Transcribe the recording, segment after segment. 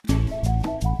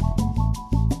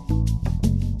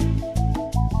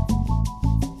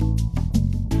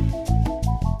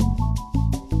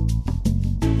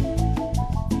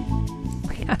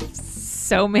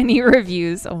so many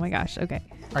reviews. Oh my gosh. Okay.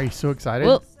 Are you so excited?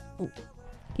 Well,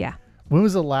 yeah. When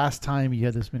was the last time you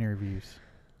had this many reviews?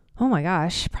 Oh my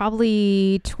gosh.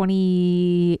 Probably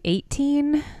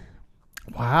 2018.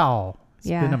 Wow. It's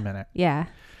been a minute. Yeah.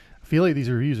 I feel like these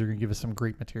reviews are going to give us some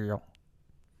great material.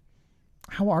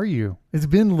 How are you? It's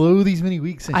been low these many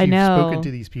weeks since you've spoken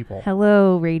to these people.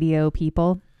 Hello, radio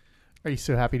people. Are you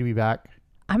so happy to be back?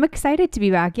 I'm excited to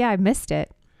be back. Yeah, I missed it.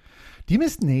 Do you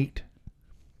miss Nate?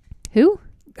 Who?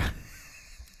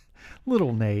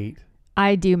 Little Nate.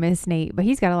 I do miss Nate, but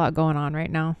he's got a lot going on right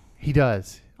now. He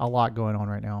does. A lot going on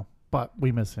right now, but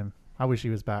we miss him. I wish he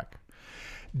was back.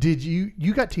 Did you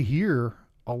got to hear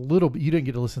a little bit? You didn't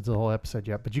get to listen to the whole episode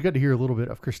yet, but you got to hear a little bit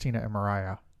of Christina and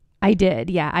Mariah. I did.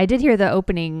 Yeah. I did hear the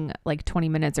opening like 20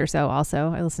 minutes or so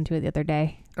also. I listened to it the other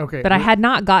day. Okay. But I had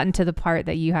not gotten to the part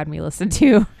that you had me listen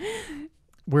to.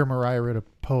 Where Mariah wrote a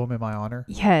poem in my honor.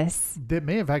 Yes. That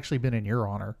may have actually been in your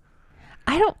honor.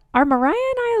 Are Mariah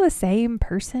and I the same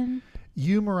person?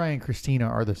 You, Mariah, and Christina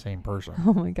are the same person.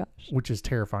 Oh my gosh. Which is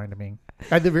terrifying to me.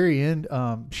 At the very end,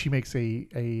 she makes a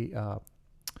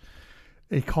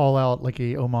call out, like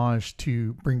a homage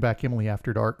to Bring Back Emily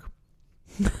After Dark.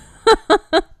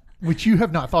 Which you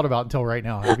have not thought about until right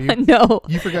now, have you? No.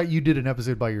 You forgot you did an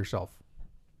episode by yourself.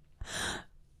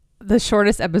 The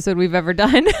shortest episode we've ever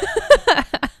done.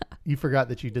 You forgot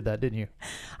that you did that, didn't you?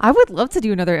 I would love to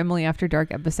do another Emily After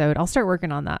Dark episode. I'll start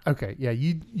working on that. Okay. Yeah.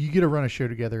 You get to run a show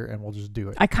together and we'll just do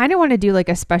it. I kind of want to do like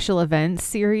a special events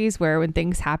series where when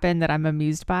things happen that I'm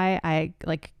amused by, I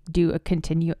like do a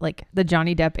continue, like the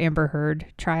Johnny Depp Amber Heard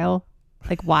trial.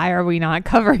 Like, why are we not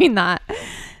covering that?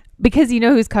 Because you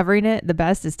know who's covering it the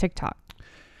best is TikTok.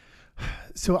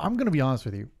 So I'm going to be honest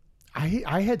with you.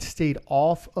 I had stayed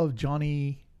off of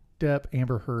Johnny Depp,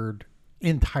 Amber Heard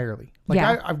entirely. Like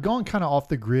I've gone kind of off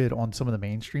the grid on some of the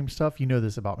mainstream stuff. You know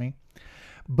this about me.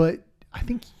 But I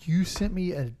think you sent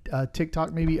me a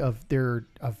TikTok maybe of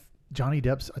Johnny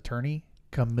Depp's attorney,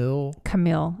 Camille.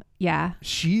 Yeah.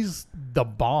 She's the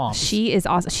bomb. She is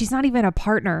awesome. She's not even a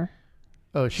partner.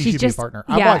 Oh, she should be a partner.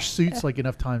 I watched Suits like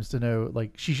enough times to know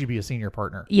like she should be a senior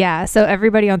partner. Yeah. So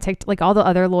everybody on TikTok, like all the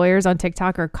other lawyers on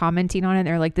TikTok are commenting on it.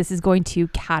 They're like, this is going to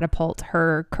catapult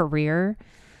her career.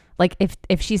 Like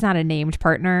if she's not a named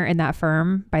partner in that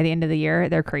firm by the end of the year,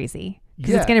 they're crazy.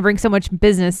 Because it's going to bring so much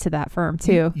business to that firm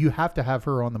too. You have to have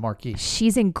her on the marquee.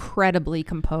 She's incredibly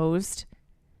composed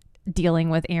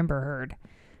dealing with Amber Heard,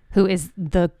 who is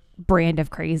the brand of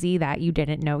crazy that you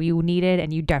didn't know you needed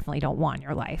and you definitely don't want in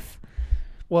your life.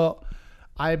 Well,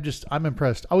 I'm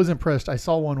impressed. I was impressed. I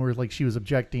saw one where like she was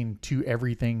objecting to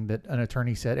everything that an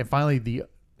attorney said. And finally the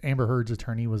Amber Heard's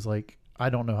attorney was like,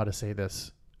 I don't know how to say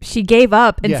this. She gave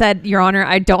up and said, Your Honor,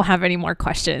 I don't have any more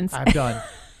questions. I'm done.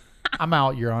 I'm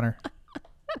out, Your Honor.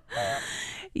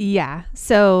 Yeah.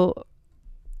 So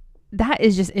that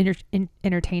is just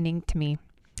entertaining to me.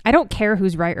 I don't care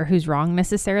who's right or who's wrong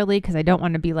necessarily, because I don't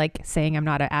want to be like saying I'm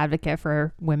not an advocate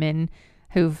for women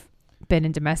who've been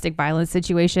in domestic violence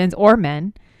situations or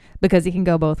men, because it can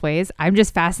go both ways. I'm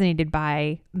just fascinated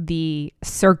by the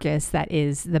circus that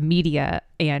is the media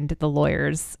and the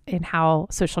lawyers and how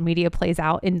social media plays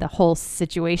out in the whole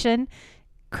situation.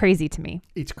 Crazy to me.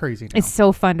 It's crazy now. It's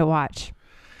so fun to watch.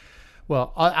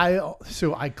 Well,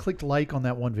 so I clicked like on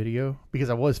that one video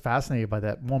because I was fascinated by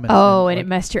that woman. Oh, and it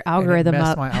messed your algorithm up. It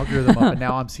messed my algorithm up, and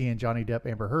now I'm seeing Johnny Depp,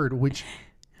 Amber Heard, which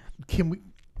I'm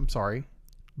sorry,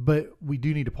 but we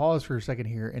do need to pause for a second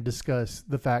here and discuss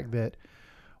the fact that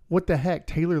what the heck,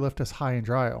 Taylor left us high and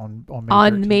dry on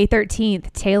May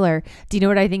 13th. Taylor, do you know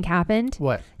what I think happened?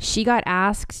 What? She got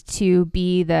asked to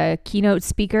be the keynote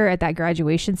speaker at that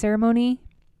graduation ceremony,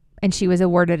 and she was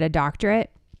awarded a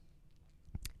doctorate.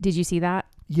 Did you see that?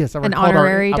 Yes, an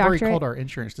honorary doctorate. I've already called our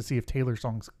insurance to see if Taylor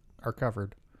songs are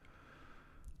covered.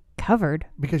 Covered?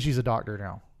 Because she's a doctor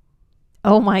now.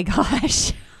 Oh my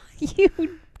gosh.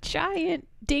 You giant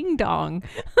ding dong.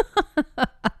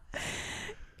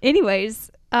 Anyways,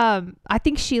 I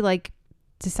think she like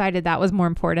decided that was more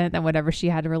important than whatever she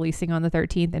had releasing on the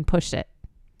 13th and pushed it.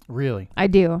 Really? I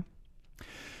do.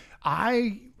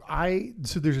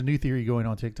 So there's a new theory going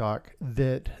on TikTok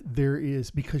that there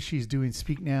is, because she's doing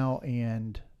Speak Now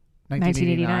and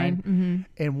 1989. Mm-hmm.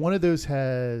 And one of those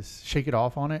has Shake It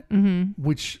Off on it, mm-hmm.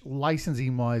 which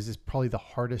licensing wise is probably the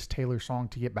hardest Taylor song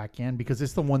to get back in, because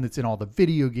it's the one that's in all the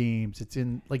video games. It's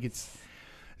in like it's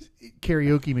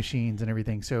karaoke machines and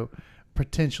everything. So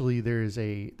potentially there's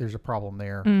a problem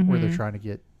there mm-hmm. where they're trying to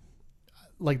get,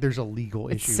 like there's a legal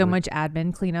issue. It's so much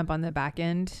admin cleanup on the back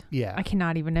end. Yeah. I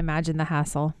cannot even imagine the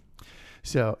hassle.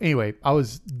 So anyway, I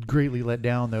was greatly let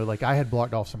down though. Like I had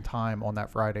blocked off some time on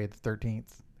that Friday, the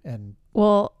 13th, and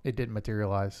Well, it didn't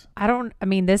materialize. I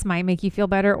mean, this might make you feel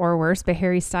better or worse, but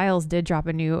Harry Styles did drop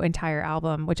a new entire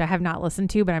album, which I have not listened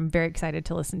to, but I'm very excited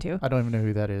to listen to. I don't even know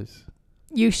who that is.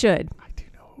 You should. I do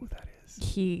know who that is.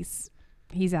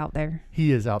 He's out there.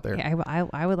 He is out there. Yeah,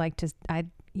 I would like to.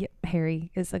 Yeah,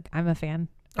 Harry is like, I'm a fan.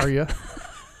 Are you?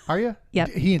 Are you?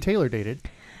 Yep. He and Taylor dated.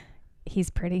 He's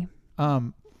pretty.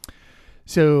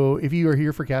 So if you are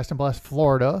here for Cast and Blast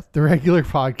Florida, the regular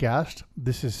podcast,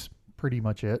 this is pretty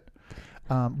much it.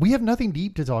 We have nothing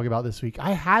deep to talk about this week.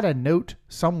 I had a note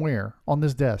somewhere on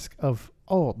this desk of,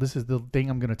 this is the thing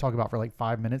I'm going to talk about for like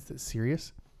 5 minutes that's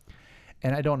serious.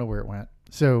 And I don't know where it went.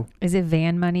 So is it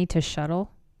van money to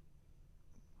shuttle?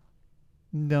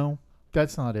 No,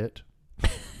 that's not it.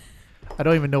 I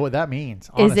don't even know what that means.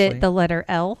 Honestly. Is it the letter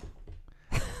L?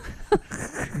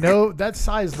 No, that's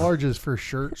size larges for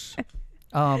shirts.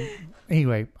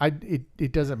 Anyway,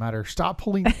 it doesn't matter. Stop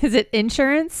pulling. Is it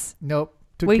insurance? Nope.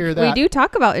 Took care of that. We do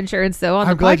talk about insurance though on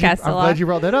the podcast a lot. I'm glad you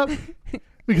brought that up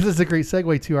because it's a great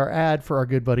segue to our ad for our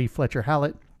good buddy Fletcher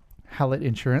Hallett, Hallett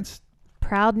Insurance.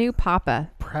 Proud new papa.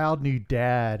 Proud new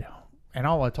dad. And I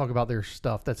don't want to talk about their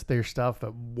stuff. That's their stuff.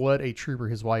 But what a trooper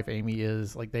his wife, Amy,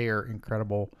 is. Like, they are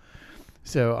incredible.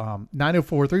 So,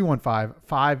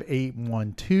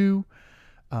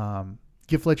 904-315-5812.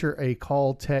 Give Fletcher a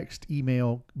call, text,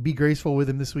 email. Be graceful with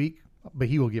him this week. But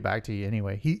he will get back to you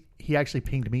anyway. He actually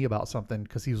pinged me about something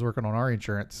because he was working on our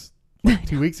insurance like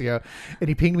 2 weeks ago. And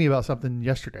he pinged me about something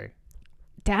yesterday.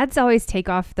 Dads always take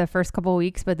off the first couple of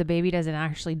weeks, but the baby doesn't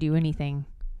actually do anything.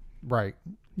 Right.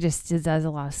 Just does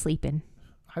a lot of sleeping.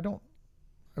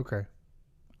 Okay.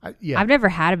 I've never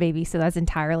had a baby, so that's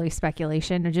entirely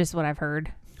speculation or just what I've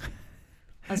heard.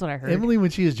 That's what I heard. Emily, when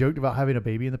she has joked about having a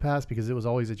baby in the past, because it was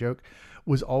always a joke,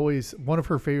 was always one of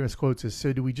her famous quotes is,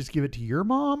 so do we just give it to your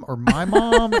mom or my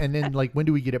mom? And then like, when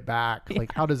do we get it back? Yeah.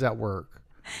 Like, how does that work?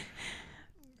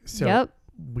 So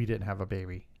we didn't have a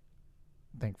baby.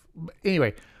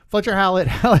 Anyway, Fletcher Hallett,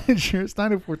 Hallett Insurance,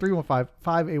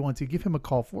 904-315-5812. Give him a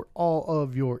call for all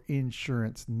of your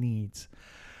insurance needs.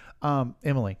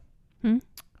 Emily,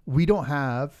 we don't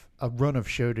have a run of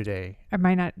show today. Am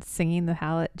I not singing the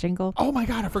Hallett jingle? Oh my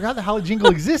God, I forgot the Hallett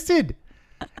jingle existed.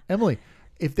 Emily,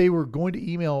 if they were going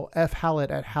to email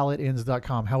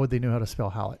fhallett@hallettins.com, how would they know how to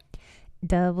spell Hallett?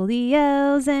 Double the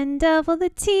L's and double the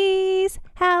T's.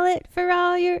 Hallett for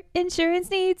all your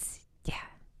insurance needs. Yeah.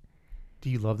 Do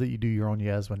you love that you do your own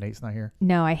yes when Nate's not here?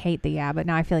 No, I hate the yeah, but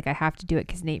now I feel like I have to do it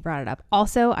because Nate brought it up.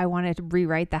 Also, I wanted to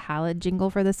rewrite the Hallett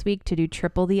jingle for this week to do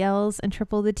triple the L's and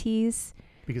triple the T's.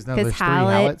 Because now there's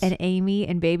Hallett 3 Halletts. And Amy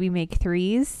and Baby make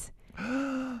 3s.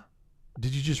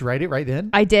 Did you just write it right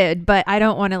then? I did, but I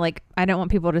don't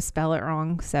want people to spell it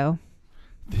wrong, so.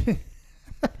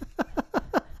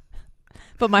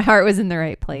 But my heart was in the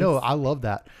right place. No, I love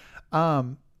that.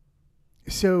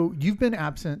 So you've been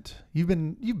absent. You've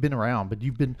been around, but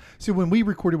so when we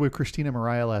recorded with Christina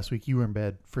Mariah last week, you were in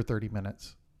bed for 30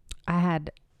 minutes. I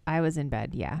was in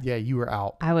bed. Yeah. Yeah. You were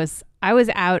out. I was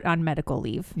out on medical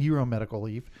leave. You were on medical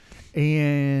leave.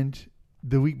 And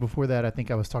the week before that, I think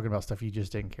I was talking about stuff you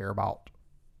just didn't care about.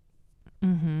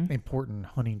 Mm-hmm. Important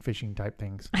hunting, fishing type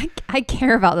things. I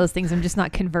care about those things. I'm just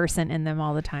not conversant in them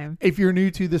all the time. If you're new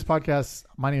to this podcast,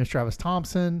 my name is Travis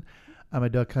Thompson. I'm a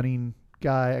duck hunting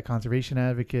guy, a conservation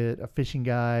advocate, a fishing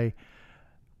guy,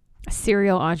 a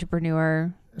serial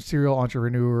entrepreneur,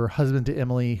 husband to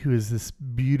Emily, who is this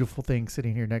beautiful thing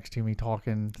sitting here next to me,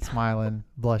 talking, smiling,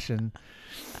 blushing.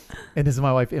 And this is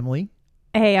my wife, Emily.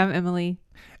 Hey, I'm Emily.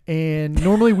 And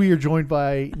normally we are joined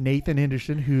by Nathan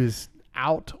Henderson, who is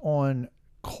out on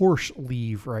course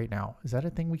leave right now. Is that a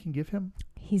thing we can give him?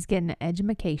 He's getting an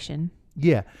edumacation.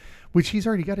 Yeah, which he's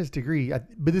already got his degree.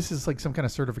 But this is like some kind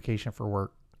of certification for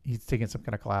work. He's taking some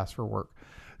kind of class for work.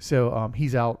 So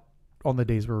he's out on the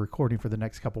days we're recording for the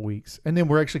next couple weeks. And then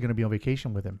we're actually going to be on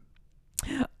vacation with him.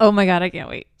 Oh my God, I can't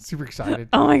wait. Super excited.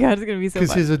 Oh my God, it's going to be so fun.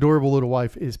 Because his adorable little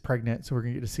wife is pregnant. So we're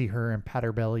going to get to see her and pat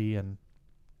her belly, and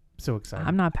so excited.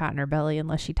 I'm not patting her belly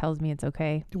unless she tells me it's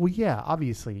okay. Well, yeah,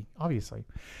 obviously.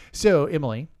 So,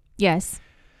 Emily. Yes.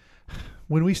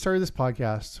 When we started this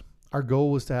podcast, our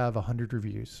goal was to have 100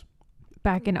 reviews.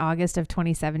 Back in August of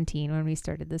 2017 when we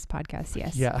started this podcast,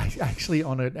 yes. Yeah, actually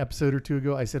on an episode or two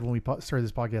ago, I said when we started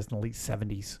this podcast in the late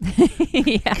 70s.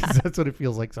 Yeah. That's what it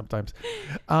feels like sometimes.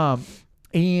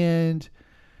 And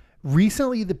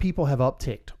recently the people have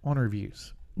upticked on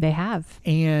reviews. They have.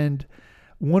 And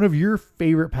one of your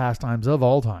favorite pastimes of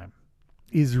all time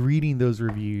is reading those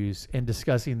reviews and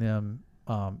discussing them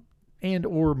and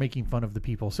or making fun of the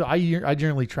people. So I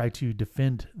generally try to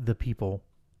defend the people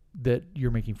that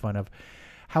you're making fun of.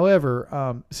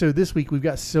 However, so this week we've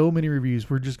got so many reviews.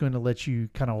 We're just going to let you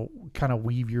kind of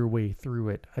weave your way through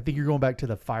it. I think you're going back to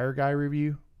the Fire Guy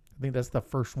review. I think that's the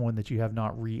first one that you have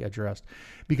not readdressed,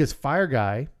 because Fire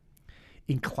Guy,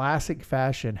 in classic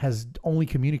fashion, has only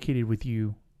communicated with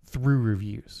you through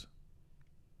reviews.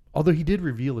 Although he did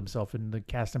reveal himself in the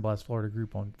Cast and Blast Florida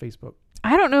group on Facebook.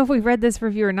 I don't know if we've read this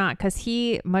review or not, because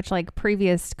he, much like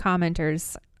previous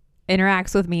commenters,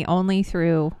 interacts with me only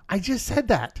through... I just said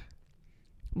that.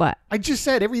 What? I just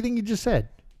said everything you just said.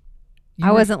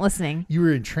 I wasn't listening. You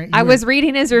were in train. I was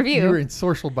reading his review. You were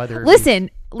ensorcelled by the review. Listen,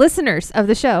 listeners of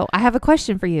the show, I have a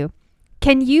question for you.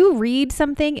 Can you read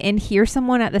something and hear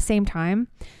someone at the same time?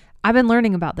 I've been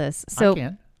learning about this. So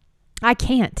I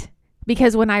can't.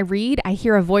 Because when I read, I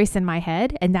hear a voice in my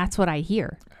head, and that's what I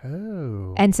hear.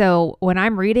 Oh. And so when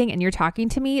I'm reading and you're talking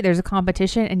to me, there's a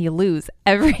competition and you lose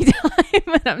every time.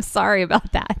 And I'm sorry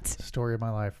about that. Story of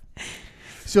my life.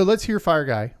 So let's hear Fire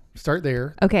Guy. Start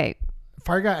there. Okay.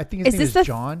 Fire Guy, I think his name is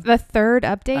John. The third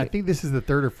update? I think this is the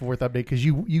third or fourth update, because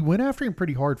you went after him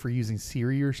pretty hard for using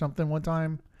Siri or something one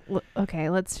time. Okay,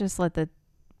 let's just let the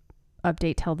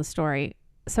update tell the story.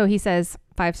 So he says,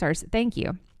 5 stars, thank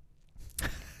you.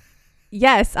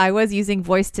 Yes, I was using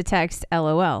voice to text,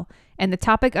 LOL. And the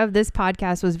topic of this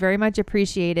podcast was very much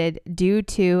appreciated due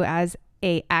to, as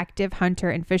a active hunter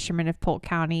and fisherman of Polk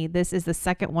County, this is the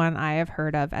second one I have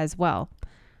heard of as well.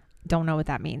 Don't know what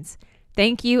that means.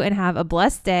 Thank you and have a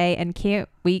blessed day and Thank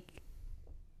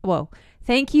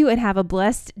you and have a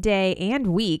blessed day and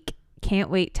week. Can't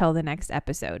wait till the next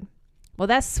episode. Well,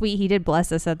 that's sweet. He did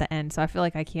bless us at the end, so I feel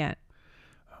like I can't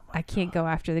go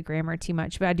after the grammar too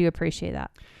much, but I do appreciate that.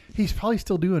 He's probably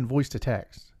still doing voice to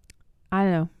text. I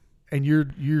know. And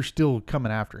you're still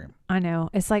coming after him. I know.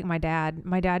 It's like my dad.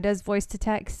 My dad does voice to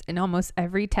text, and almost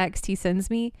every text he sends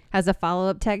me has a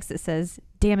follow-up text that says,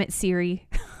 "Damn it, Siri."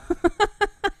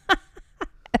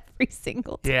 Every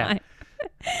single time. Yeah.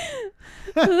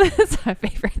 That's my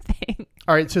favorite thing.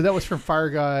 All right, so that was from Fire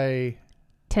Guy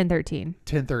 1013.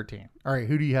 All right,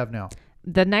 who do you have now?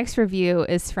 The next review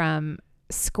is from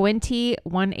Squinty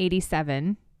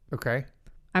 187. Okay.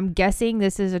 I'm guessing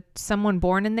this is someone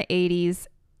born in the 80s,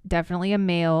 definitely a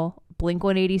male, Blink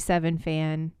 187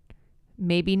 fan.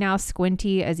 Maybe now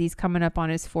squinty as he's coming up on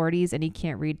his 40s and he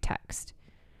can't read text.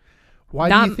 Why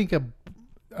do you think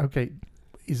okay,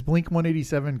 is Blink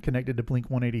 187 connected to Blink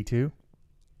 182?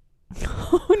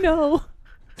 Oh no.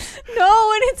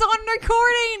 No, and it's on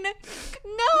recording.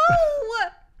 No.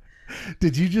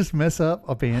 Did you just mess up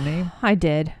a band name? I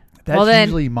did. That's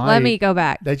usually let me go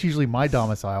back. That's usually my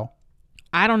domicile.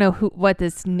 I don't know what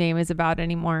this name is about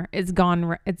anymore. It's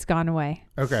gone away.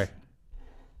 Okay.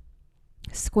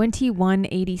 Squinty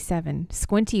 187.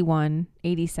 Squinty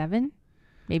 187.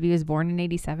 Maybe he was born in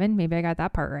 87. Maybe I got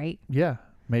that part right. Yeah,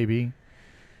 maybe.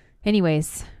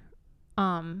 Anyways,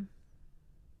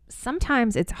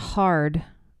 sometimes it's hard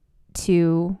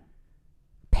to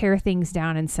pare things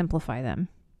down and simplify them.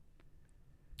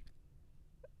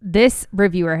 This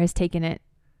reviewer has taken it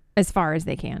as far as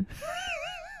they can.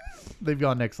 They've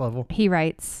gone next level. He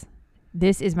writes,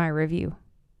 "This is my review,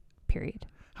 period."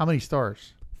 How many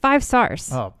stars? 5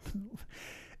 stars. Oh,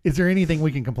 is there anything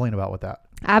we can complain about with that?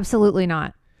 Absolutely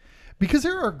not. Because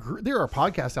there are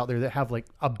podcasts out there that have like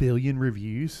 1 billion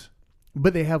reviews,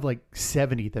 but they have like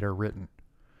 70 that are written.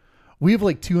 We have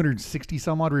like 260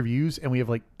 some odd reviews, and we have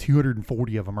like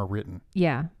 240 of them are written.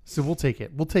 Yeah. So we'll take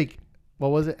it. What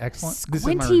was it? Excellent.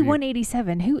 Squinty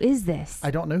 187. Who is this? I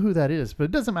don't know who that is, but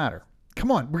it doesn't matter. Come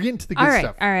on, we're getting to the good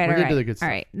stuff. All right. We're getting to the good stuff.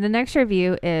 All right. The next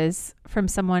review is from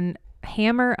someone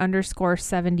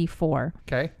Hammer_74.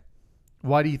 Okay.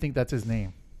 Why do you think that's his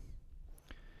name?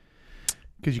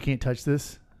 Because you can't touch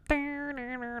this?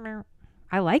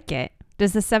 I like it.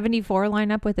 Does the 74 line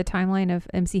up with the timeline of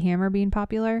MC Hammer being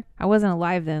popular? I wasn't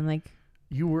alive then.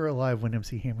 You were alive when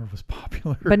MC Hammer was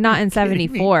popular. But not in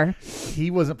 74. He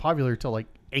wasn't popular till like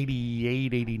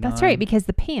 88, 89. That's right, because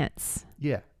the pants.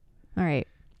 Yeah. All right.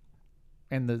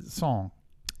 And the song.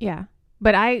 Yeah.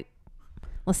 But I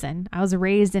was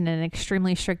raised in an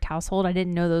extremely strict household. I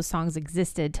didn't know those songs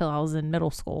existed till I was in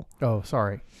middle school. Oh,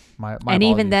 sorry. My and apologies.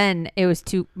 Even then, it was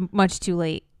much too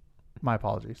late. My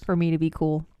apologies. For me to be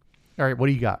cool. All right, what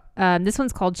do you got? This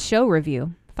one's called Show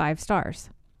Review, 5 stars.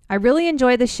 I really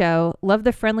enjoy the show, love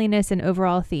the friendliness and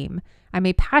overall theme. I'm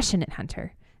a passionate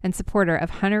hunter and supporter of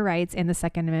hunter rights and the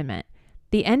Second Amendment.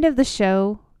 The end of the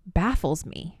show baffles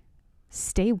me.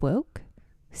 Stay woke?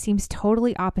 Seems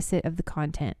totally opposite of the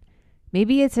content.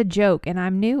 Maybe it's a joke and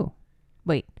I'm new.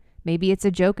 Wait, maybe it's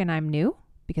a joke and I'm new?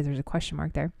 Because there's a question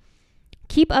mark there.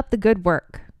 Keep up the good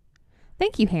work.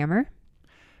 Thank you, Hammer.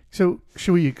 So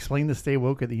should we explain the Stay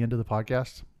Woke at the end of the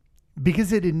podcast?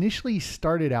 Because it initially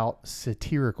started out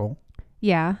satirical.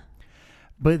 Yeah.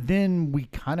 But then we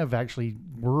kind of actually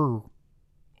were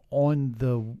on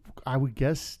the, I would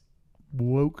guess,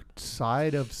 woke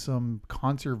side of some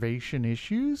conservation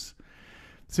issues.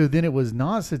 So then it was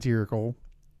not satirical,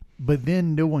 but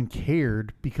then no one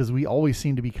cared because we always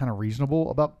seem to be kind of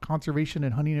reasonable about conservation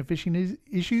and hunting and fishing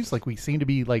issues. Like we seem to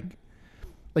be like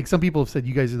some people have said,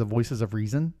 you guys are the voices of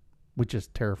reason, which is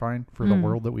terrifying for the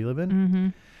world that we live in. Mm-hmm.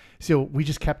 So we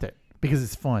just kept it because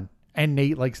it's fun. And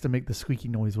Nate likes to make the squeaky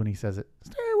noise when he says it.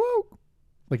 Stay woke.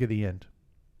 Like at the end.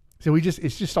 So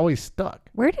it's just always stuck.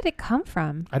 Where did it come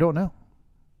from? I don't know.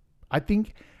 I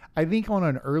think on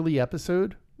an early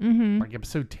episode, like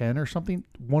episode 10 or something,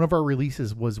 one of our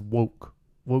releases was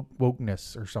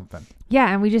wokeness or something.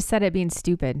 Yeah. And we just said it being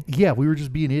stupid. Yeah. We were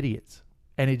just being idiots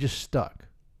and it just stuck.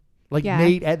 Like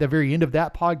Nate at the very end of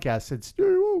that podcast said, stay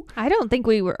woke. I don't think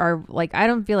I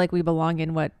don't feel like we belong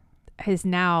in what has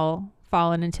now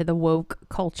fallen into the woke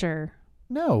culture.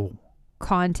 No.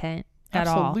 Content at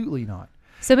all. Absolutely not.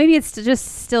 So maybe it's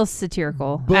just still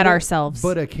satirical at ourselves.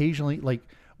 But occasionally, like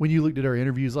when you looked at our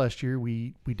interviews last year,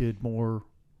 we did more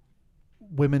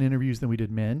women interviews than we did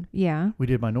men. Yeah. We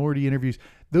did minority interviews.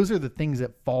 Those are the things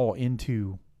that fall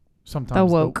into sometimes the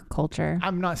woke culture.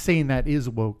 I'm not saying that is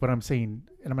woke, but I'm saying,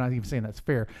 and I'm not even saying that's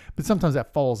fair, but sometimes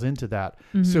that falls into that.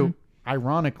 So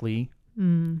ironically,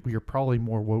 we are probably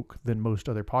more woke than most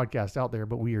other podcasts out there,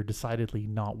 but we are decidedly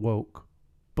not woke,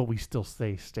 but we still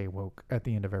stay woke at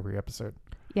the end of every episode.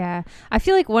 Yeah. I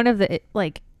feel like one of the,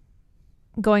 like,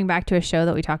 going back to a show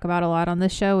that we talk about a lot on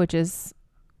this show, which is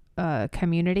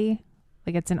Community.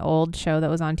 Like it's an old show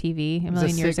that was on TV a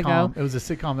million years ago. It was a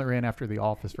sitcom that ran after The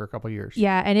Office for a couple of years.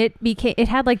 Yeah. And it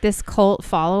had like this cult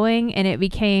following, and it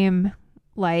became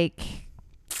like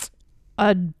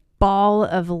a ball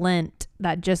of lint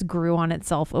that just grew on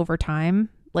itself over time.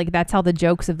 Like that's how the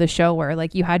jokes of the show were.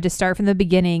 Like you had to start from the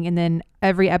beginning, and then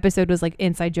every episode was like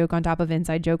inside joke on top of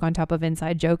inside joke on top of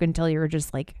inside joke until you were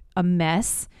just like a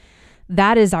mess.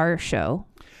 That is our show.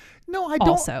 No, I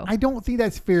don't think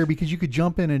that's fair because you could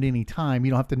jump in at any time.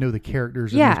 You don't have to know the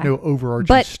characters. And there's no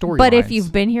overarching story. But if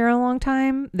you've been here a long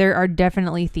time, there are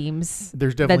definitely themes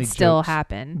that still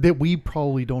happen that we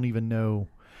probably don't even know.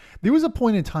 There was a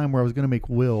point in time where I was going to make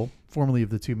Will, formerly of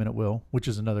the 2 Minute Will, which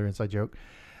is another inside joke.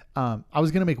 I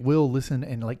was going to make Will listen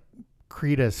and like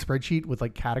create a spreadsheet with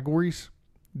like categories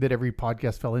that every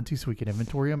podcast fell into so we could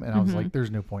inventory them. And I was like,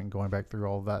 there's no point in going back through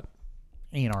all of that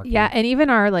anarchy. Yeah. And even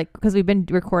our, like, because we've been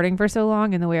recording for so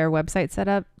long and the way our website's set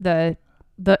up, the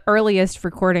earliest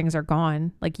recordings are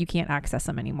gone. Like you can't access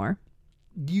them anymore.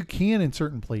 You can in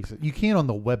certain places. You can on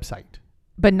the website.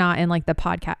 But not in like the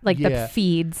podcast, like the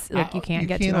feeds. Like you can't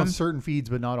get to them. You can on certain feeds,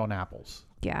 but not on Apple's.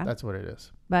 Yeah. That's what it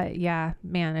is. But yeah,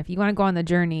 man, if you want to go on the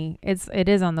journey, it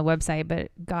is on the website,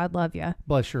 but God love you.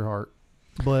 Bless your heart.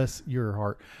 Bless your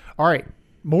heart. All right.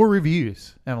 More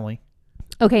reviews, Emily.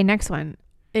 Okay. Next one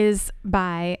is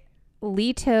by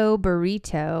Lito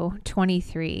Burrito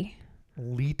 23.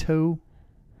 Lito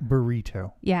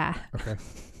Burrito. Yeah. Okay.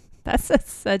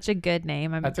 That's such a good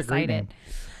name. I'm excited. A great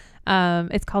name.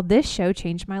 It's called This Show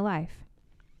Changed My Life.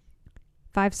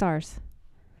 5 stars.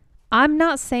 I'm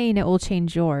not saying it will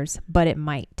change yours, but it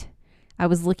might. I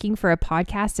was looking for a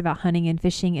podcast about hunting and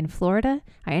fishing in Florida.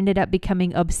 I ended up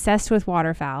becoming obsessed with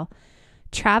waterfowl.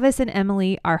 Travis and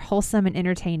Emily are wholesome and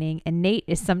entertaining, and Nate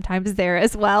is sometimes there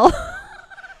as well.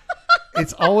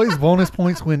 It's always bonus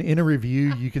points when in a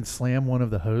review you can slam one of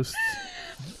the hosts.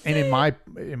 And in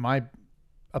my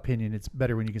opinion, it's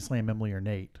better when you can slam Emily or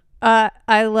Nate.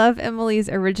 I love Emily's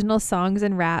original songs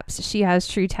and raps. She has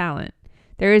true talent.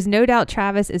 There is no doubt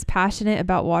Travis is passionate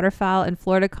about waterfowl and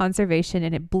Florida conservation,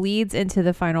 and it bleeds into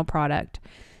the final product.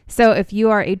 So if you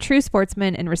are a true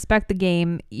sportsman and respect the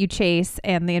game you chase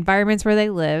and the environments where they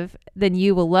live, then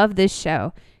you will love this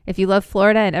show. If you love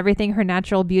Florida and everything her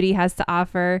natural beauty has to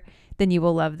offer, then you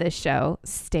will love this show.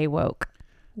 Stay woke.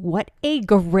 What a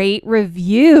great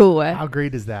review. How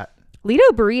great is that? Lito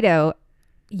Burrito,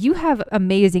 you have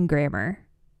amazing grammar.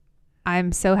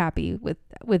 I'm so happy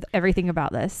with everything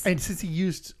about this. And since he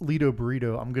used Lito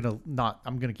Burrito, I'm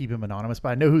gonna keep him anonymous, but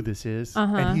I know who this is.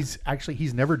 And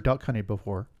he's never duck hunted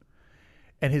before.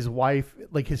 And his wife,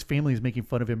 like his family, is making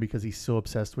fun of him because he's so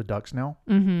obsessed with ducks now.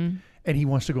 Mm-hmm. And he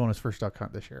wants to go on his first duck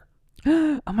hunt this year.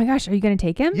 Oh my gosh, are you gonna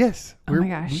take him? Yes. Oh my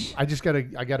gosh. I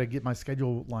gotta get my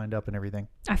schedule lined up and everything.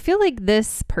 I feel like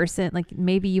this person, like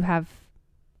maybe you have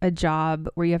a job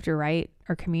where you have to write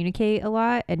or communicate a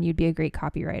lot, and you'd be a great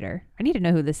copywriter. I need to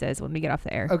know who this is when we get off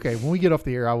the air. Okay, when we get off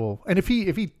the air, I will. And if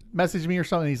he messaged me or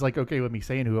something, he's like okay with me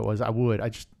saying who it was, I would.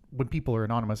 when people are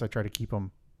anonymous, I try to keep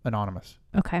them anonymous.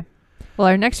 Okay. Well,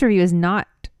 our next review is not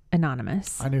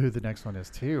anonymous. I know who the next one is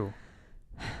too.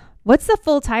 What's the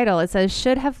full title? It says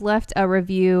should have left a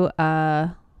review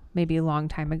maybe a long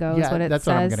time ago is what it that's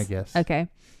says. what I'm going to guess. Okay.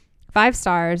 5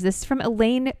 stars. This is from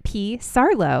Elaine P.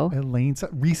 Sarlo. Elaine's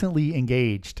recently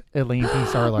engaged. Elaine P.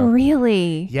 Sarlo.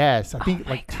 Really? Yes. I think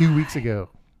like 2 weeks ago.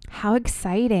 How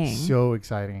exciting. So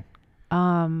exciting.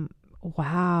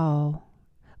 Wow.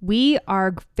 We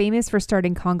are famous for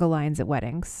starting conga lines at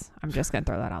weddings. I'm just going to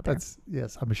throw that out there.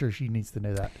 Yes, I'm sure she needs to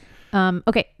know that.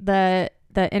 Okay. The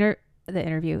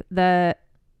interview. The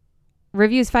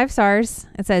review is 5 stars.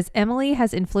 It says, Emily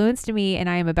has influenced me and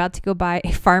I am about to go buy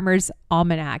a farmer's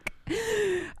almanac.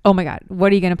 Oh my God.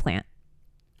 What are you going to plant?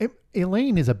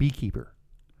 Elaine is a beekeeper.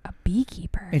 A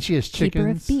beekeeper. And she has chickens. Keeper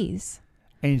of bees.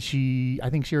 And I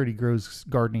think she already grows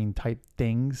gardening type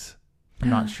things. I'm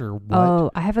not sure what.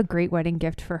 Oh, I have a great wedding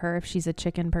gift for her if she's a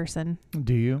chicken person.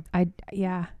 Do you?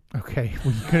 Yeah. Okay.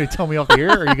 Well, you going to tell me off the air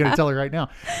or are you going to tell her right now?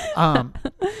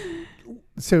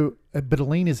 But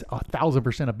Elaine is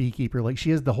 1,000% a beekeeper. Like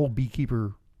she has the whole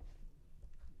beekeeper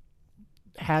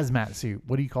hazmat suit.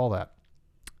 What do you call that?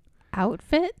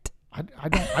 Outfit?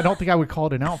 I don't think I would call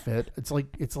it an outfit. It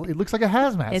looks like a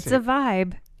hazmat suit. It's a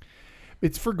vibe.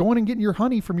 It's for going and getting your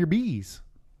honey from your bees.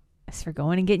 It's for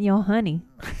going and getting your honey.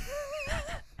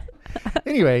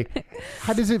 Anyway,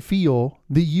 how does it feel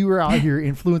that you are out here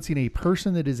influencing a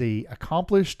person that is a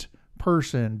accomplished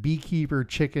person, beekeeper,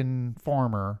 chicken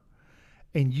farmer,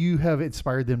 and you have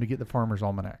inspired them to get the Farmer's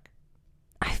Almanac?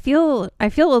 I feel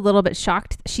a little bit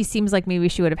shocked. She seems like maybe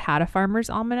she would have had a Farmer's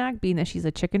Almanac, being that she's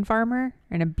a chicken farmer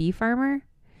and a bee farmer.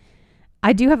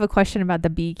 I do have a question about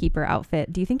the beekeeper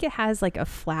outfit. Do you think it has like a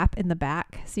flap in the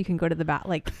back so you can go to the back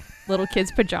like little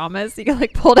kids' pajamas? So you can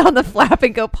like pull down the flap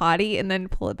and go potty and then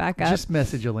pull it back up. Just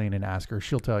message Elaine and ask her.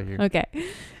 She'll tell you. Okay.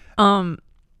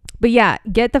 But yeah,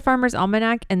 get the Farmer's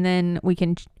Almanac and then we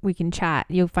can chat.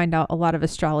 You'll find out a lot of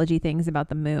astrology things about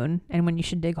the moon and when you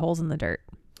should dig holes in the dirt.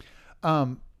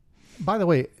 By the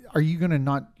way, you're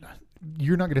not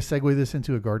going to segue this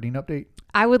into a gardening update?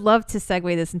 I would love to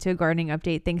segue this into a gardening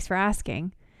update. Thanks for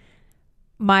asking.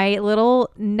 My little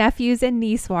nephews and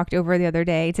niece walked over the other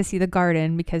day to see the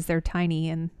garden because they're tiny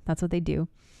and that's what they do.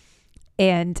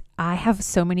 And I have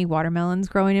so many watermelons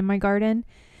growing in my garden.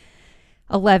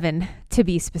 11 to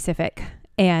be specific.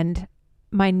 And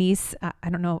my niece, I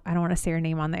don't know, I don't want to say her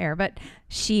name on the air, but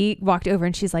she walked over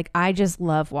and she's like, I just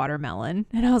love watermelon.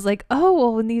 And I was like, oh,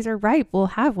 well, when these are ripe, we'll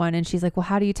have one. And she's like, well,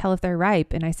 how do you tell if they're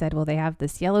ripe? And I said, well, they have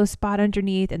this yellow spot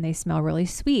underneath and they smell really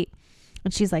sweet.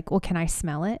 And she's like, well, can I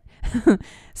smell it?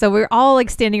 So we're all like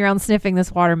standing around sniffing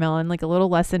this watermelon, like a little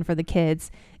lesson for the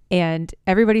kids. And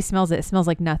everybody smells it. It smells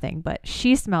like nothing, but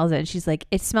she smells it. And she's like,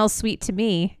 it smells sweet to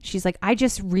me. She's like, I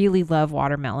just really love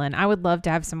watermelon. I would love to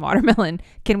have some watermelon.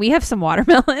 Can we have some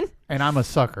watermelon? And I'm a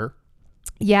sucker.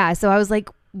 Yeah. So I was like,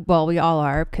 well, we all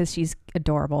are because she's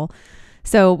adorable.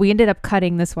 So we ended up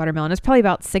cutting this watermelon. It's probably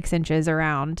about 6 inches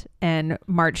around and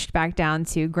marched back down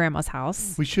to grandma's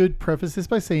house. We should preface this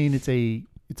by saying it's a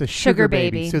sugar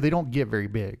baby. So they don't get very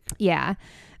big. Yeah.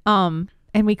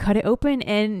 And we cut it open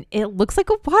and it looks like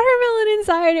a watermelon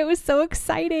inside. It was so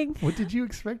exciting. What did you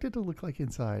expect it to look like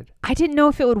inside? I didn't know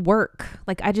if it would work.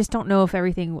 Like, I just don't know if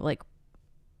everything, like,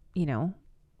 you know,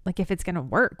 like if it's going to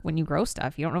work when you grow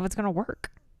stuff. You don't know if it's going to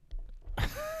work.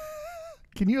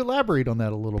 Can you elaborate on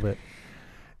that a little bit?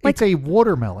 Like, it's a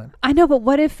watermelon. I know, but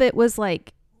what if it was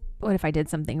like, what if I did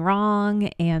something wrong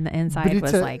and the inside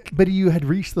was like... But you had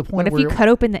reached the point where... What if you cut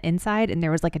open the inside and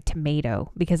there was like a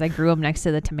tomato because I grew them next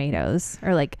to the tomatoes?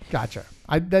 Or like... Gotcha.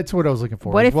 That's what I was looking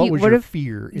for. What was your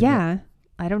fear? Yeah.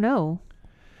 I don't know.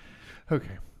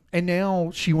 Okay. And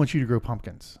now she wants you to grow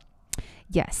pumpkins.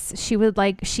 Yes. She would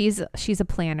like... She's a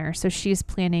planner. So she's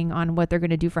planning on what they're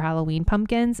going to do for Halloween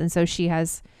pumpkins. And so she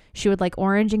would like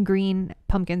orange and green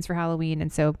pumpkins for Halloween.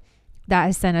 And so... that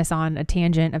has sent us on a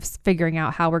tangent of figuring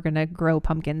out how we're going to grow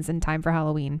pumpkins in time for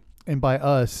Halloween. And by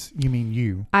us, you mean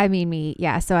you. I mean me.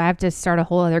 Yeah. So I have to start a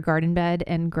whole other garden bed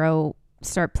and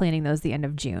start planting those the end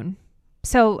of June.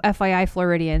 So FYI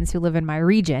Floridians who live in my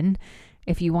region,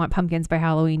 if you want pumpkins by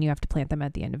Halloween, you have to plant them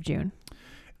at the end of June.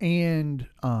 And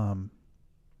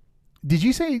did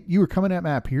you say you were coming at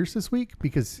Matt Pierce this week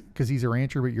because he's a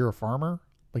rancher, but you're a farmer?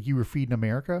 Like you were feeding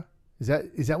America? Is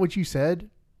that what you said?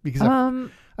 Because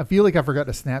I feel like I forgot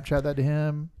to Snapchat that to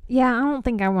him. Yeah, I don't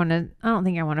think I want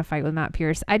to fight with Matt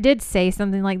Pierce. I did say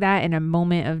something like that in a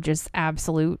moment of just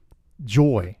absolute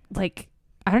joy. Like,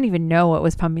 I don't even know what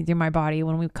was pumping through my body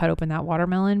when we cut open that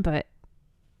watermelon, but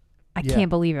I can't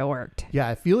believe it worked. Yeah,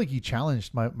 I feel like you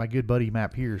challenged my good buddy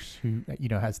Matt Pierce, who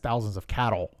has thousands of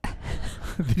cattle.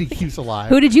 that he keeps alive.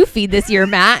 Who did you feed this year,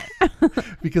 Matt?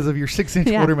 Because of your 6-inch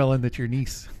Yeah. watermelon that your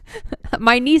niece.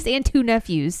 My niece and 2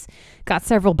 nephews got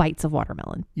several bites of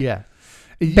watermelon. Yeah.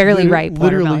 Barely ripe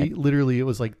watermelon. Literally, it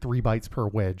was like 3 bites per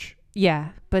wedge. Yeah,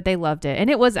 but they loved it. And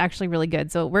it was actually really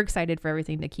good. So we're excited for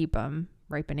everything to keep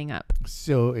ripening up.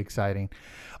 So exciting.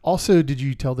 Also, did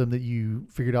you tell them that you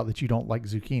figured out that you don't like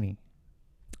zucchini?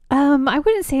 I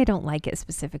wouldn't say I don't like it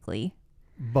specifically,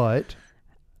 But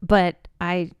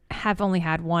I have only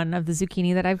had one of the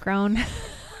zucchini that I've grown.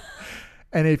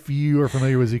 and if you are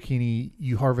familiar with zucchini,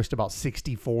 you harvest about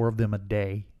 64 of them a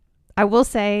day. I will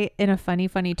say, in a funny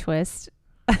twist,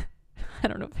 I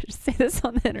don't know if I should say this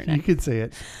on the internet. You could say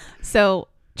it. So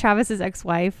Travis's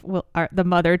ex-wife, the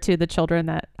mother to the children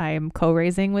that I am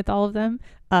co-raising with all of them,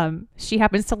 she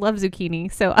happens to love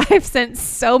zucchini. So I've sent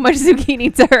so much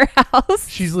zucchini to her house.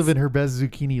 She's living her best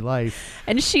zucchini life.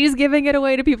 And she's giving it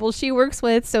away to people she works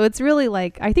with. So it's really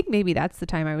like, I think maybe that's the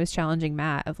time I was challenging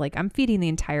Matt of like, I'm feeding the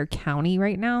entire county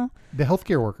right now. The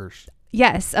healthcare workers.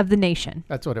 Yes, of the nation.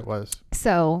 That's what it was.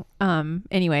 So,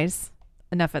 anyways,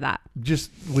 enough of that.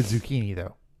 Just with zucchini,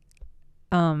 though.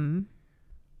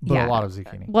 But Yeah. a lot of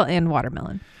zucchini. Well, and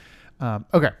watermelon.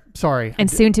 Okay. Sorry. And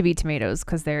soon to be tomatoes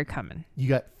because they're coming. You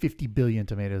got 50 billion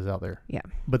tomatoes out there. Yeah.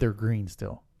 But they're green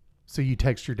still. So you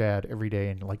text your dad every day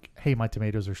and like, hey, my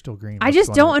tomatoes are still green. I What's just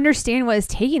going don't on?" understand what is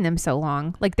taking them so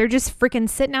long. Like they're just freaking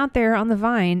sitting out there on the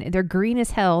vine. They're green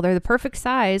as hell. They're the perfect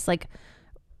size. Like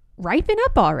ripen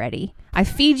up already. I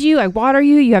feed you. I water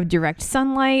you. You have direct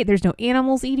sunlight. There's no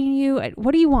animals eating you.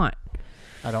 What do you want?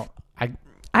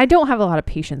 I don't have a lot of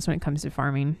patience when it comes to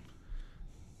farming.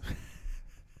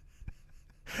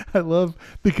 I love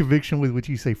the conviction with which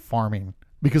you say farming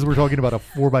because we're talking about a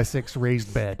 4x6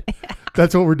 raised bed.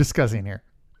 That's what we're discussing here.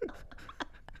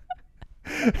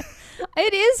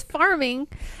 It is farming.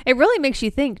 It really makes you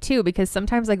think too, because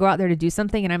sometimes I go out there to do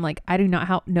something and I'm like, I do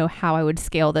not know how I would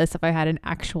scale this if I had an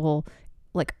actual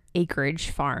like acreage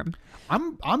farm.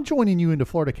 I'm joining you into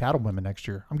Florida Cattlewomen next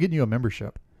year. I'm getting you a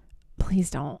membership. Please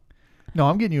don't. No,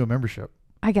 I'm getting you a membership.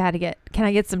 Can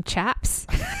I get some chaps?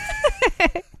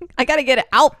 I got to get an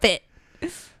outfit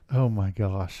Oh my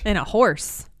gosh. and a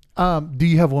horse. Do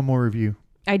you have one more review?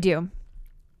 I do.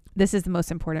 This is the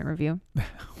most important review.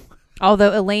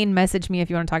 Although Elaine messaged me if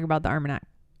you want to talk about the almanac.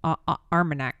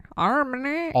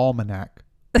 Almanac.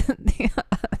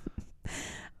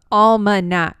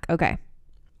 Almanac. Okay.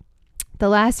 The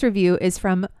last review is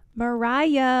from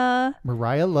Mariah,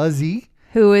 Mariah Luzzy.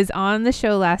 who is on the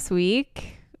show last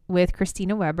week with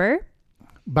Christina Weber.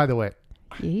 By the way,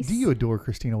 Yes. do you adore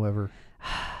Christina Weber?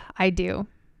 I do.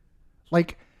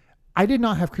 Like, I did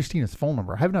not have Christina's phone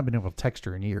number. I have not been able to text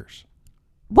her in years.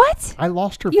 What? I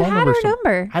lost her You phone had number. her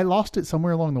number. I lost it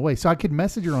somewhere along the way. So I could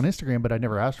message her on Instagram, but I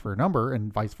never asked for her number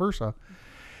and vice versa.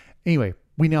 Anyway,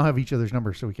 we now have each other's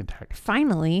numbers so we can text.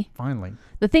 Finally. Finally.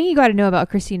 The thing you got to know about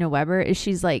Christina Weber is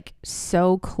she's like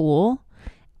so cool.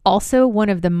 Also, one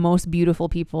of the most beautiful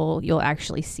people you'll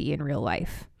actually see in real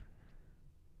life.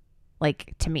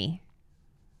 Like, to me.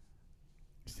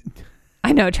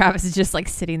 I know Travis is just like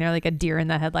sitting there like a deer in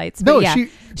the headlights. But No, yeah,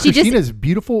 Christina's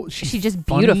beautiful. She's just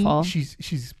funny. beautiful.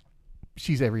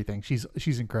 She's everything. She's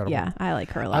incredible. Yeah, I like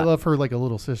her a lot. I love her like a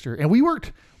little sister. And we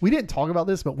didn't talk about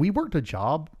this, but we worked a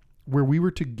job where we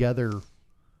were together.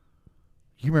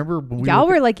 You remember when Y'all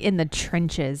were like in the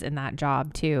trenches in that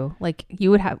job too. Like you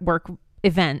would have work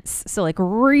events. So like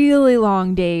really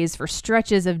long days for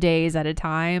stretches of days at a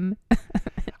time.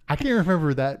 I can't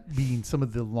remember that being some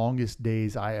of the longest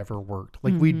days I ever worked.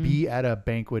 Like we'd be at a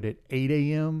banquet at 8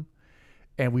 a.m.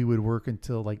 and we would work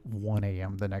until like 1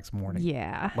 a.m. the next morning.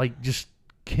 Yeah. Like just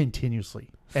continuously.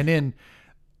 And then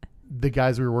the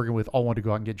guys we were working with all wanted to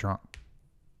go out and get drunk.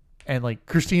 And like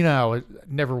Christina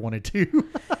never wanted to.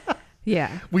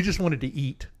 Yeah. We just wanted to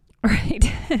eat.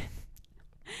 Right.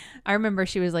 I remember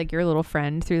she was like your little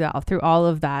friend through all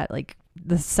of that, like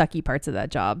the sucky parts of that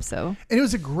job. So, and it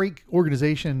was a great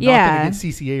organization. Yeah. Nothing against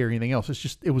CCA or anything else. It's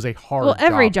just, it was a hard well,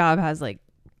 every job. job has like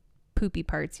poopy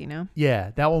parts, you know?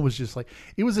 Yeah. That one was just like,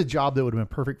 it was a job that would have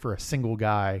been perfect for a single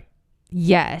guy.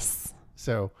 Yes.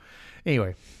 So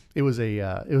anyway,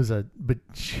 but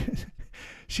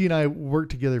she and I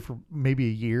worked together for maybe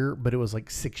a year, but it was like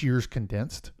 6 years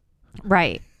condensed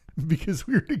Right. because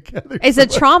we were together. It's so a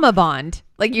trauma bond.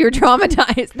 Like you're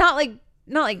traumatized. Not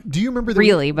like Do you remember that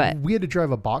really, but we had to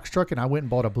drive a box truck and I went and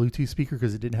bought a Bluetooth speaker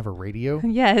because it didn't have a radio.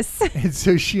 yes. And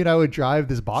so she and I would drive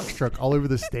this box truck all over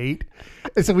the state.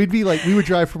 And so we would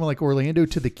drive from like Orlando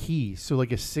to the Keys. So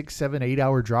like a 6, 7, 8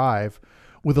 hour drive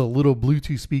with a little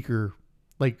Bluetooth speaker.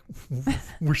 Like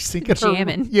we're syncing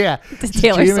Jamming. Yeah. To just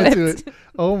Taylor jamming Swift. to it.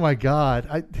 Oh my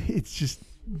God. It's just,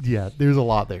 Yeah, there's a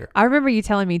lot there. I remember you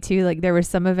telling me too, like there were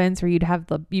some events where you'd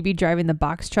be driving the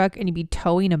box truck and you'd be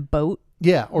towing a boat.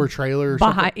 Yeah, or a trailer or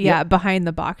behind. something. Yeah, behind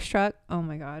the box truck. Oh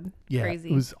my God. Yeah, Crazy.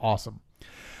 It was awesome.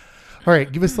 All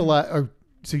right, give us the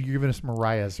so you're giving us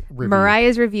Mariah's review.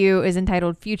 Mariah's review is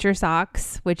entitled Future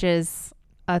Socks, which is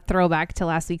a throwback to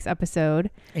last week's episode.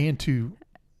 And to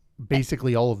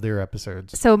basically all of their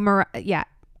episodes. So,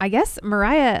 I guess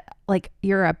Mariah, like,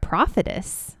 you're a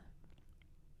prophetess.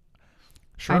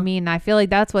 Sure. I mean, I feel like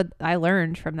that's what I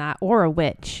learned from that, or a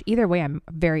witch. Either way, I'm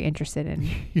very interested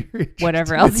in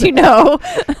whatever else you know.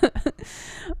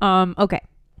 Okay.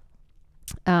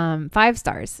 5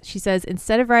 stars. She says,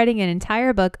 instead of writing an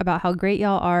entire book about how great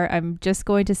y'all are, I'm just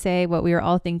going to say what we were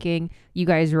all thinking. You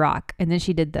guys rock. And then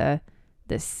she did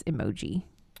this emoji.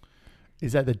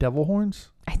 Is that the devil horns?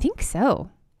 I think so.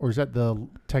 Or is that the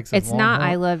Texas It's Longhorn? not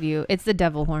I love you. It's the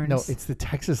devil horns. No, it's the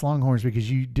Texas Longhorns,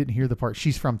 because you didn't hear the part.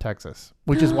 She's from Texas,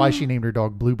 which is why she named her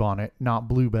dog Bluebonnet, not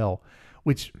Bluebell,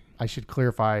 which I should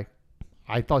clarify.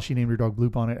 I thought she named her dog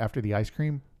Bluebonnet after the ice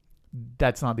cream.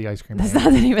 That's not the ice cream. That's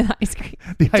not the name of the ice cream.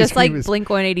 The ice Just cream like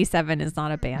Blink-187 is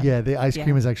not a band. Yeah, the ice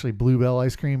cream is actually Bluebell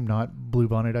ice cream, not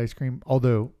Bluebonnet ice cream.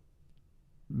 Although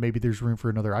maybe there's room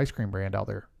for another ice cream brand out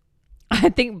there. I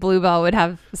think Bluebell would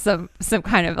have some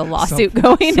kind of a lawsuit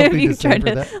going if you tried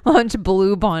to launch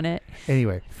Bluebonnet.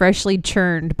 Anyway. Freshly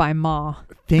churned by Ma.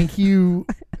 Thank you,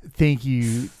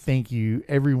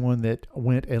 everyone that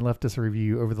went and left us a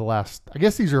review over the last, I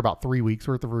guess these are about 3 weeks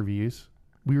worth of reviews.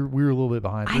 We were a little bit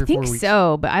behind. I think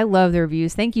so, but I love the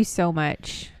reviews. Thank you so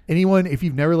much. Anyone, if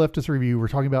you've never left us a review, we're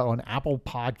talking about on Apple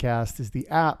Podcast is the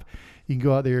app. You can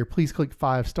go out there, please click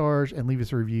 5 stars and leave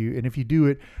us a review. And if you do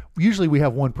it, usually we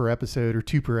have 1 per episode or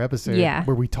 2 per episode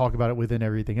where we talk about it within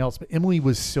everything else. But Emily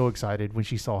was so excited when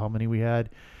she saw how many we had.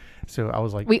 So I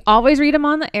was like, we always read them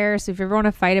on the air. So if you ever want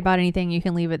to fight about anything, you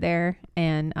can leave it there.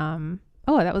 And,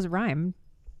 that was a rhyme.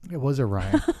 It was a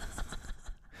rhyme.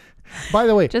 By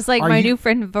the way, just like my new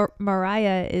friend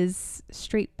Mariah is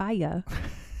straight by ya.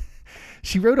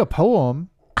 She wrote a poem.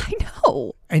 I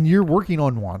know. And you're working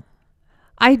on one.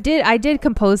 I did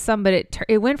compose some, but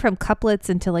it went from couplets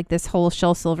into like this whole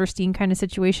Shel Silverstein kind of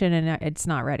situation, and it's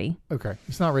not ready. Okay.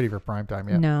 It's not ready for prime time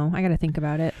yet. No, I got to think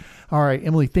about it. All right,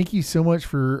 Emily, thank you so much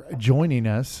for joining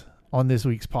us on this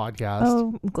week's podcast.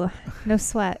 Oh, no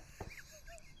sweat.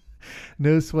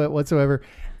 No sweat whatsoever.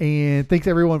 And thanks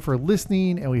everyone for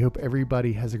listening, and we hope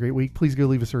everybody has a great week. Please go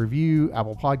leave us a review,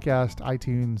 Apple Podcast,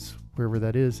 iTunes, wherever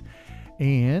that is.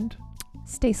 And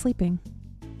stay sleeping.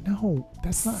 No,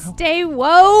 that's not how. Stay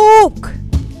woke.